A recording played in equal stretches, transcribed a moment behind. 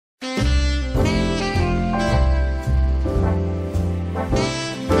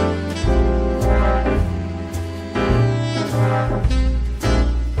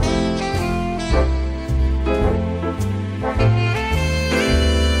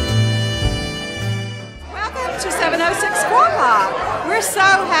We're so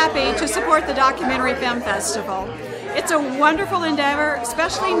happy to support the Documentary Film Festival. It's a wonderful endeavor,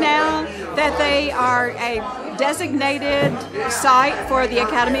 especially now that they are a designated site for the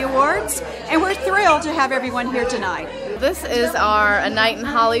Academy Awards, and we're thrilled to have everyone here tonight. This is our A Night in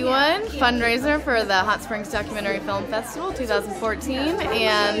Hollywood fundraiser for the Hot Springs Documentary Film Festival 2014,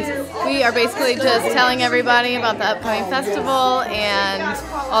 and we are basically just telling everybody about the upcoming festival and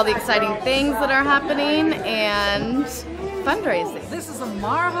all the exciting things that are happening and fundraising. This is a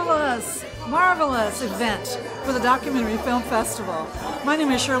marvelous event for the Documentary Film Festival. My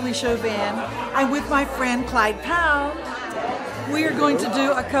name is Shirley Chauvin. I'm with my friend Clyde. We are going to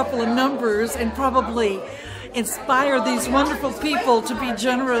do a couple of numbers and probably inspire these wonderful people to be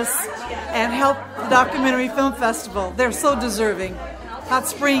generous and help the Documentary Film Festival. They're so deserving. Hot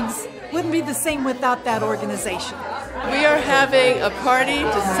Springs wouldn't be the same without that organization. We are having a party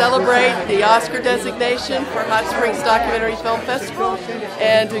to celebrate the Oscar designation for Hot Springs Documentary Film Festival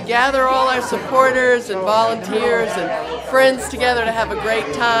and to gather all our supporters and volunteers and friends together to have a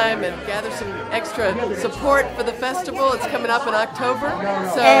great time and gather some extra support for the festival. It's coming up in October.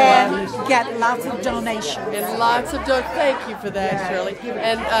 So, and get lots of donations. And lots of thank you for that, Shirley.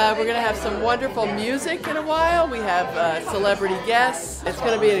 And we're going to have some wonderful music in a while. We have celebrity guests. It's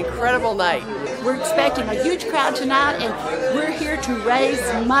going to be an incredible night. We're expecting a huge crowd tonight, and we're here to raise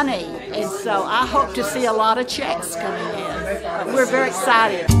money, and so I hope to see a lot of checks coming in. We're very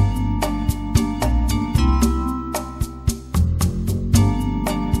excited.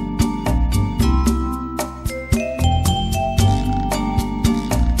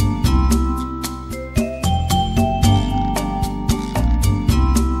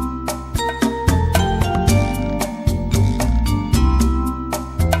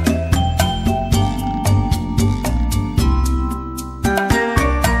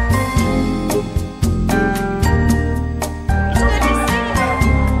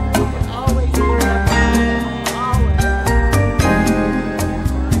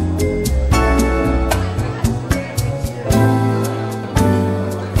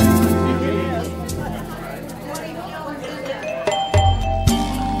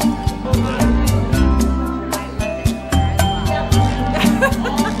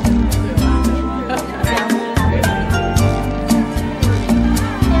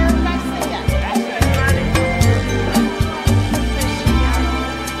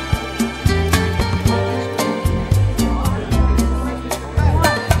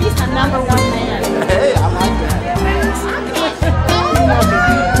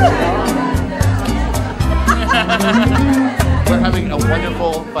 We're having a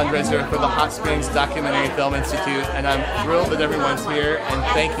wonderful fundraiser for the Hot Springs Documentary Film Institute, and I'm thrilled that everyone's here, and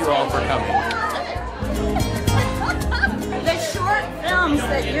thank you all for coming. The short films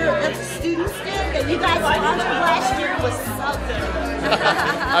that the students did that you guys sponsored last year was so good.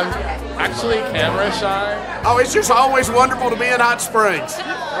 I'm actually camera shy. Oh, it's just always wonderful to be in Hot Springs.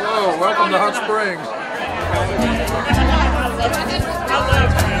 Hello, welcome to Hot Springs.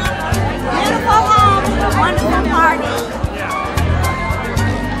 Beautiful home, wonderful party.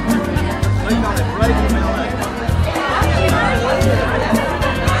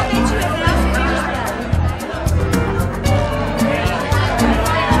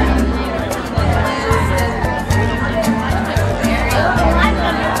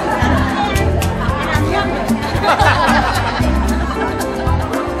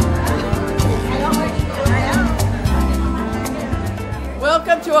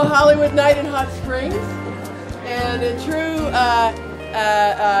 Welcome to a Hollywood night in Hot Springs, and in true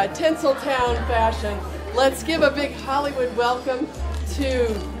Tinseltown fashion, let's give a big Hollywood welcome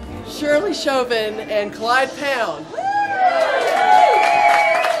to Shirley Chauvin and Clyde Pound.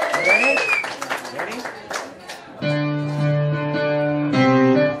 Ready?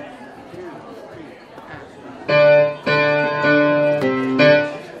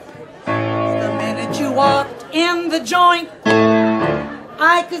 The minute you walked in the joint,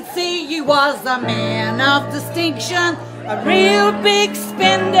 I could see you was a man of distinction, a real big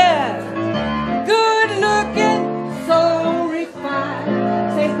spender, good looking, so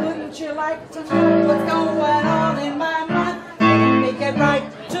refined. Say, wouldn't you like to know what's going on in my mind? Make it right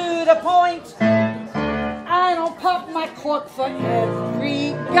to the point. I don't pop my cork for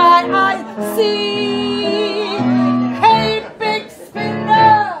every guy I see. Hey, big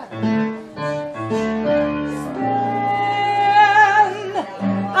spender,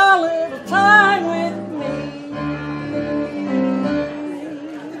 a little time with me.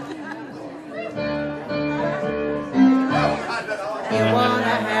 You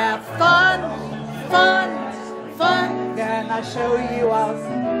wanna have fun, fun, fun? Can I show you a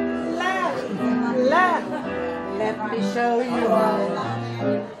laugh, laugh, let me show you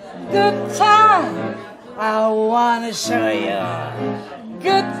a good time. I wanna show you a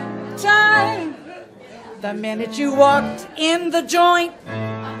good time. The minute you walked in the joint,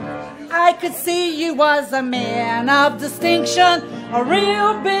 I could see you was a man of distinction, a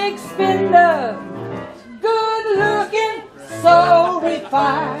real big spender, good looking, so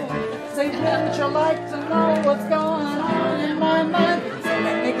refined. Say, wouldn't you like to know what's going on in my mind? So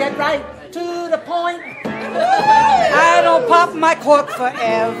let me get right to the point. I don't pop my cork for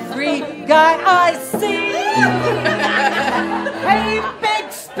every guy I see. Hey,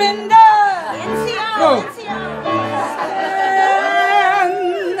 big spender. Spend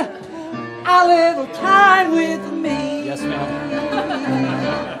a little time with me. Yes,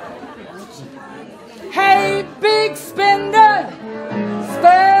 ma'am. Hey, big spender,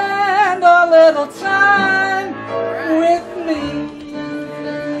 spend a little time with me.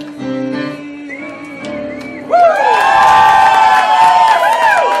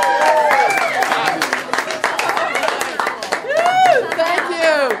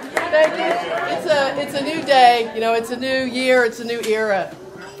 It's a new day, you know, it's a new year, it's a new era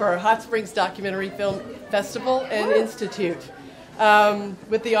for Hot Springs Documentary Film Festival and Institute.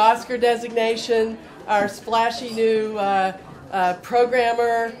 With the Oscar designation, our splashy new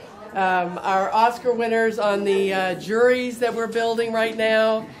programmer, our Oscar winners on the juries that we're building right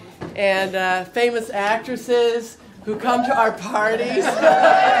now, and famous actresses who come to our parties.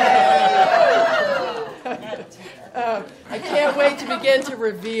 I can't wait to begin to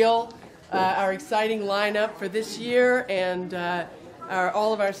reveal our exciting lineup for this year and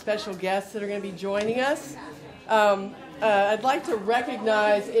all of our special guests that are going to be joining us. I'd like to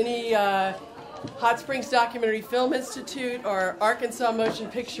recognize any Hot Springs Documentary Film Institute or Arkansas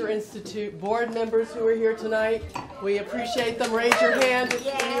Motion Picture Institute board members who are here tonight. We appreciate them. Raise your hand if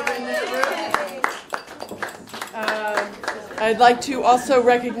you're in this room. I'd like to also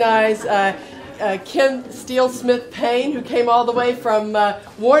recognize Kim Steele-Smith Payne, who came all the way from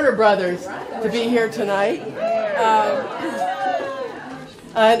Warner Brothers to be here tonight.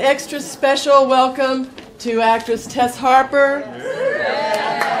 An extra special welcome to actress Tess Harper,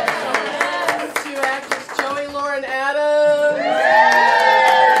 to actress Joey Lauren Adams,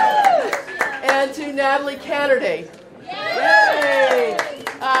 and to Natalie Canterday. Yay!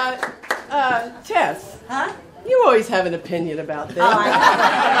 Tess. Huh? You always have an opinion about this. Oh, I know.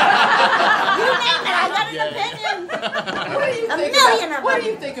 You name it, I got an opinion. What do you think about, what do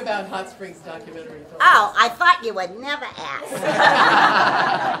you think about Hot Springs Documentary Film? Oh, I thought you would never ask.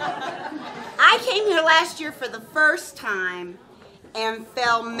 I came here last year for the first time and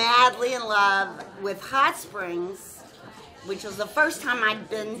fell madly in love with Hot Springs, which was the first time I'd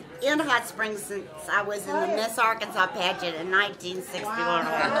been in Hot Springs since I was in the Miss Arkansas pageant in 1961.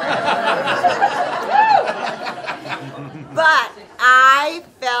 But I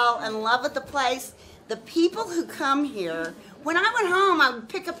fell in love with the place. The people who come here, when I went home, I would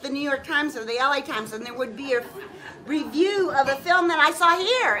pick up the New York Times or the LA Times, and there would be a review of a film that I saw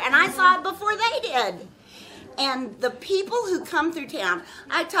here, and I saw it before they did. And the people who come through town,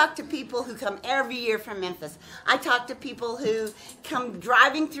 I talk to people who come every year from Memphis. I talk to people who come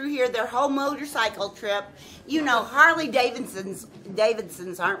driving through here their whole motorcycle trip. You know, Harley Davidsons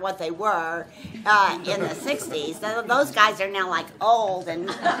aren't what they were in the 60s. Those guys are now like old and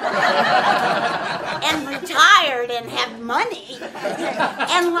and retired and have money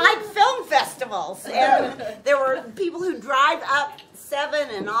and like film festivals. And there were people who drive up 7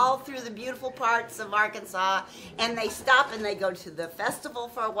 and all through the beautiful parts of Arkansas, and they stop and they go to the festival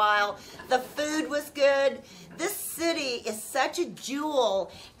for a while. The food was good. This city is such a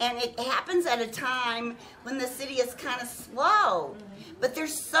jewel, and it happens at a time when the city is kind of slow. But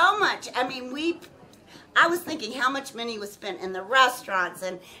there's so much. I mean, I was thinking how much money was spent in the restaurants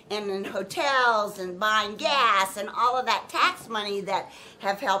and in hotels and buying gas and all of that tax money that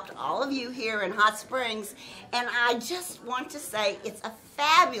have helped all of you here in Hot Springs. And I just want to say it's a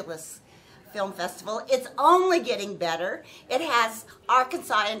fabulous film festival. It's only getting better. It has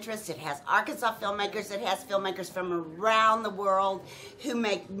Arkansas interests. It has Arkansas filmmakers. It has filmmakers from around the world who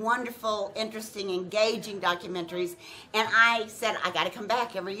make wonderful, interesting, engaging documentaries. And I said, I got to come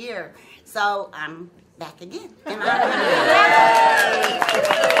back every year. So I'm back again. And that's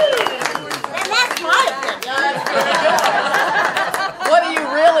my opinion. What do you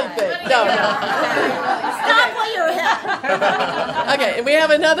really think? No. Stop while you're ahead. Okay, and we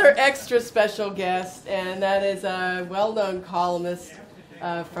have another extra special guest, and that is a well-known columnist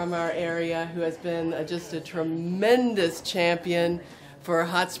from our area who has been just a tremendous champion for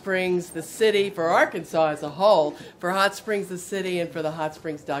Hot Springs, the city, for Arkansas as a whole, for Hot Springs, the city, and for the Hot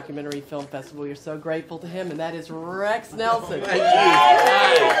Springs Documentary Film Festival. We are so grateful to him, and that is Rex Nelson. Thank you.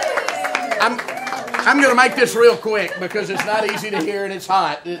 I'm going to make this real quick because it's not easy to hear and it's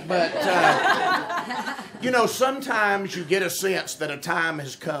hot. But, you know, sometimes you get a sense that a time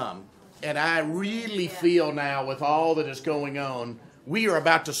has come. And I really feel now with all that is going on, we are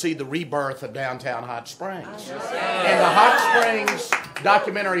about to see the rebirth of downtown Hot Springs. And the Hot Springs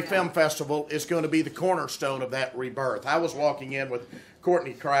Documentary Film Festival is going to be the cornerstone of that rebirth. I was walking in with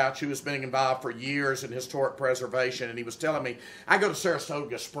Courtney Crouch, who has been involved for years in historic preservation, and he was telling me, I go to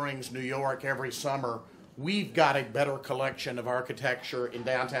Saratoga Springs, New York every summer. We've got a better collection of architecture in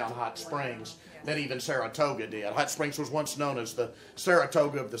downtown Hot Springs than even Saratoga did. Hot Springs was once known as the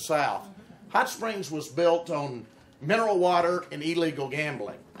Saratoga of the South. Hot Springs was built on mineral water and illegal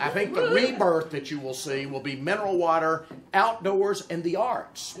gambling. I think the rebirth that you will see will be mineral water, outdoors, and the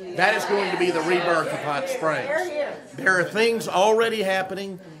arts. That is going to be the rebirth of Hot Springs. There are things already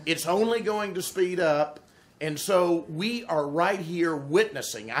happening. It's only going to speed up. And so we are right here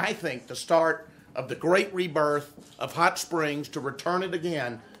witnessing, I think, the start of the great rebirth of Hot Springs to return it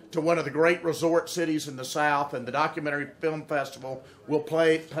again to one of the great resort cities in the South, and the Documentary Film Festival will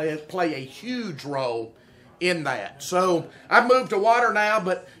play a huge role in that. So I've moved to water now,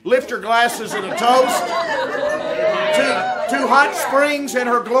 but lift your glasses in a toast to Hot Springs and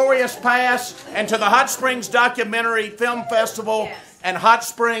her glorious past, and to the Hot Springs Documentary Film Festival and Hot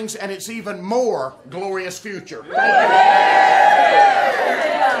Springs and its even more glorious future.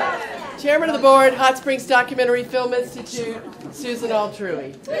 Chairman of the Board, Hot Springs Documentary Film Institute, Susan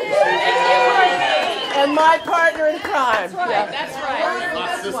Altrui. And my partner in crime. That's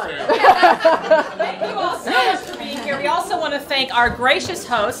right. Thank you all so much for being here. We also want to thank our gracious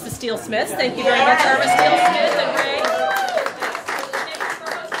hosts, the Steel Smiths. Thank you very much, Irma Steel Smith and Ray. Thank you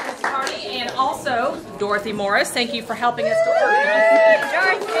for hosting this party. And also, Dorothy Morris, thank you for helping us to organize.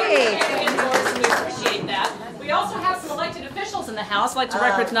 Dorothy! We appreciate that. We also have some elected officials in the House. I'd like to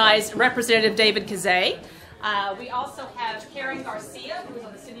recognize Representative David Kazay. We also have Karen Garcia, who is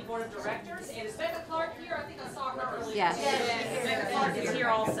on the City Board of Directors, and is Becca Clark here? I think I saw her earlier. Yes. Becca Clark is here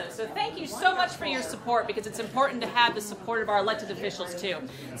also. So thank you so much for your support, because it's important to have the support of our elected officials too.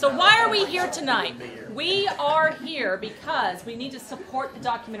 So why are we here tonight? We are here because we need to support the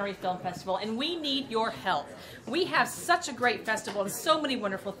Documentary Film Festival, and we need your help. We have such a great festival and so many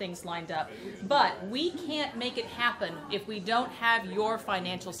wonderful things lined up, but we can't make it happen if we don't have your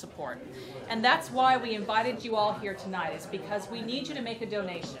financial support. And that's why we invited you all here tonight, is because we need you to make a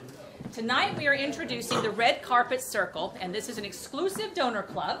donation. Tonight we are introducing the Red Carpet Circle, and this is an exclusive donor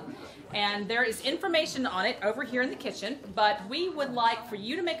club, and there is information on it over here in the kitchen, but we would like for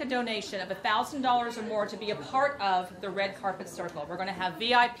you to make a donation of $1,000 or more to be a part of the Red Carpet Circle. We're going to have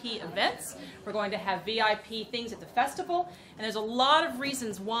VIP events, we're going to have VIP things at the festival, and there's a lot of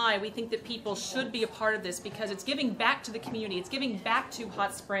reasons why we think that people should be a part of this, because it's giving back to the community, it's giving back to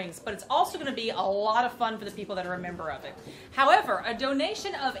Hot Springs, but it's also going to be a lot of fun for the people that are a member of it. However, a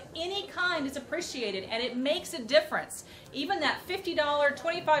donation of any kind is appreciated, and it makes a difference. Even that $50,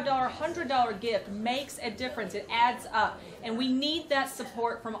 $25, $100 gift makes a difference. It adds up. And we need that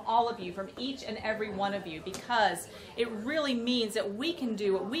support from all of you, from each and every one of you, because it really means that we can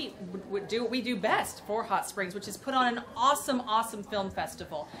do what we do best for Hot Springs, which is put on an awesome, awesome film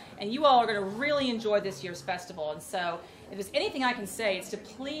festival. And you all are going to really enjoy this year's festival. And so if there's anything I can say, it's to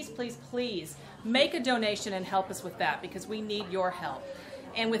please, please, please make a donation and help us with that, because we need your help.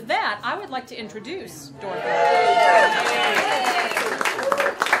 And with that, I would like to introduce Dorothy.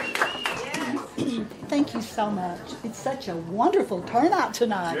 Thank you so much. It's such a wonderful turnout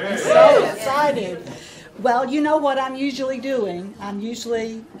tonight. I'm so excited. Well, you know what I'm usually doing. I'm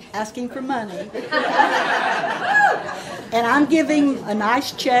usually asking for money. And I'm giving a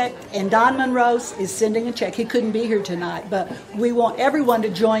nice check, and Don Monroe is sending a check. He couldn't be here tonight, but we want everyone to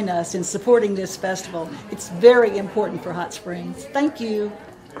join us in supporting this festival. It's very important for Hot Springs. Thank you.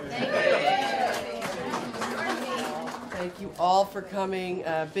 Thank you. Thank you all for coming.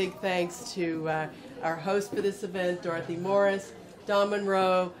 Big thanks to our host for this event, Dorothy Morris, Don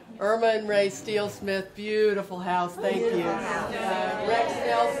Monroe, Irma and Ray Steel Smith. Beautiful house. Thank you. Rex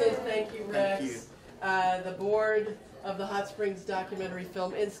Nelson. Thank you, Rex. The board of the Hot Springs Documentary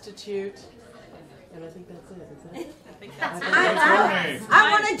Film Institute. And I think that's it, isn't it? I think that's it.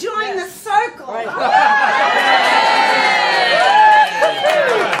 I want to join the circle. Right.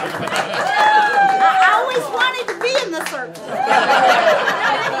 I always wanted to be in the circle.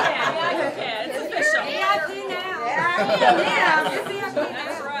 Yeah, you can. It's official. VIP now.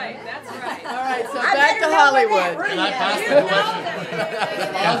 That's right. That's right. All right, so back to Hollywood. Can I pass the question?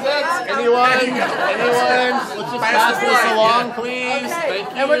 Anyone? Let's just pass this along, please. Okay. Thank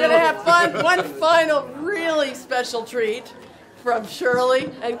you. And we're going to have one final really special treat from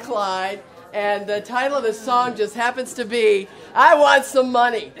Shirley and Clyde. And the title of the song just happens to be, I Want Some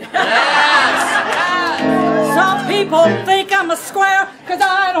Money. Some people think I'm a square because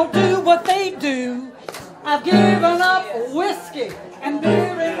I don't do what they do. I've given up whiskey and beer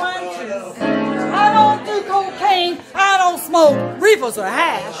and wine too. I don't do cocaine, I don't smoke reefers or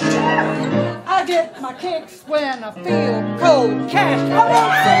hash. I get my kicks when I feel cold cash. I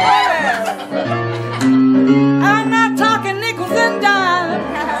want some money. I'm not talking nickels and dimes.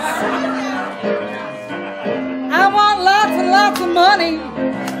 I want lots and lots of money.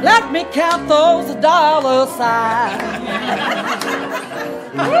 Let me count those dollar signs.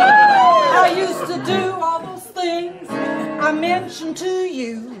 I used to do all those things I mentioned to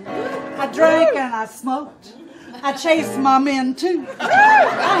you. I drank and I smoked. I chased my men too.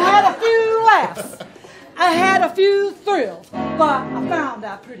 I had a few laughs. I had a few thrills. But I found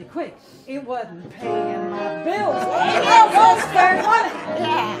out pretty quick it wasn't paying my bills. I want spare money.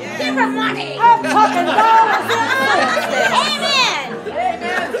 Yeah. Give her money. I'm talking dollars and cents. Amen.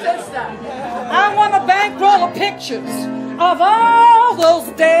 Amen, sister. I want a bankroll of pictures of all those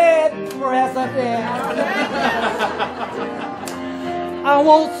dead presidents. I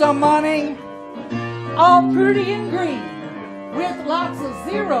want some money, all pretty and green, with lots of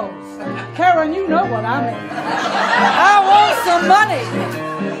zeros. Karen, you know what I mean. I want some money,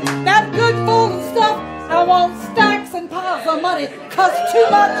 that good full of stuff. I want stacks and piles of money, 'cause too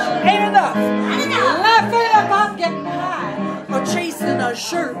much ain't enough. Laughing about getting high or chasing a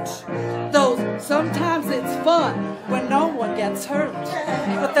shirt. Though sometimes it's fun when no one gets hurt.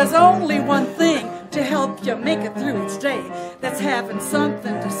 But there's only one thing to help you make it through each day. That's having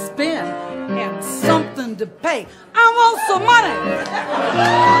something to spend and something to pay. I want some money.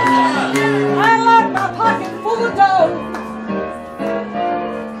 I like my pocket full of dough.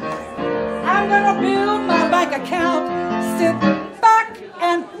 I'm gonna build my bank account, sit back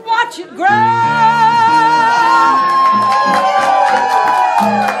and watch it grow.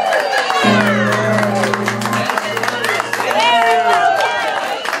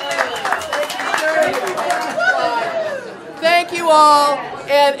 Thank you all.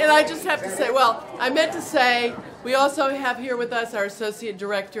 And I just have to say, well, I meant to say, we also have here with us our Associate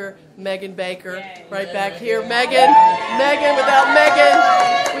Director, Megan Baker, right back here. Megan, without Megan,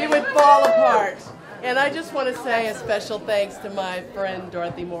 we would fall apart. And I just want to say a special thanks to my friend,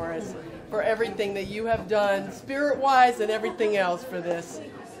 Dorothy Morris, for everything that you have done, spirit-wise and everything else for this.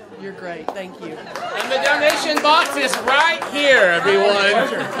 You're great. Thank you. And the donation box is right here, everyone.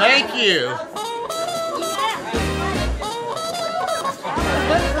 Thank you.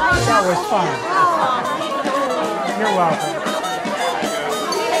 That was fun. You're welcome.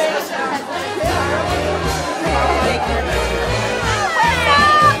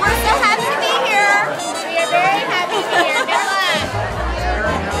 We're so happy to be here. We are very happy to be here. Good luck.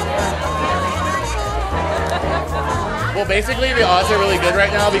 Well, basically, the odds are really good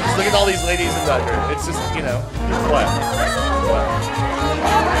right now because look at all these ladies in Dodger. It's just, you know, what?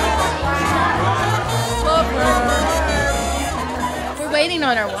 Love her. We're waiting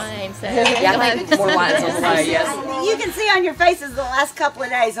on our wine. So Yeah, I think more wines on the way, yes. You can see on your faces the last couple of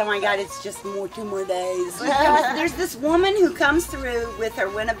days, oh my God, it's just 2 more days. There's this woman who comes through with her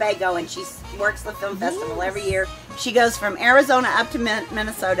Winnebago and she works the film festival every year. She goes from Arizona up to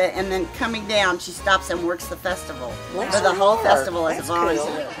Minnesota and then coming down, she stops and works the festival. For the whole festival as a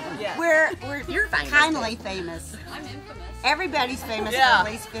volunteer. We're You're famous. kindly famous. I'm infamous. Everybody's famous for at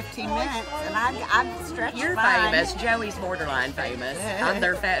least 15 minutes, and I've stretched You're mine. famous. Joey's borderline famous. I'm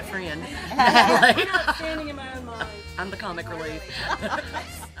their fat friend. Standing in my own mind. I'm the comic relief.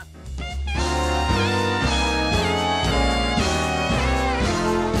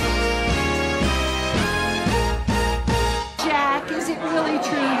 Jack, is it really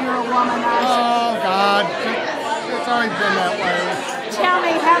true you're a womanizer? Oh, God. It's always been that way. Tell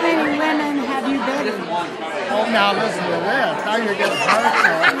me, how many women have you dated? Oh, now listen to this. Now you're getting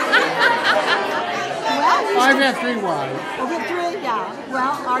personal. Well, I've had 3 wives over 3, yeah.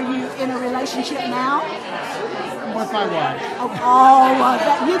 Well, are you in a relationship now? with my wife.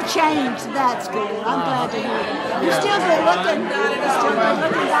 You've changed. That's good. I'm glad to hear that. You're still good looking. You're still good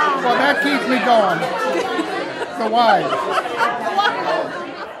looking guy. Well, that keeps me going. The wife.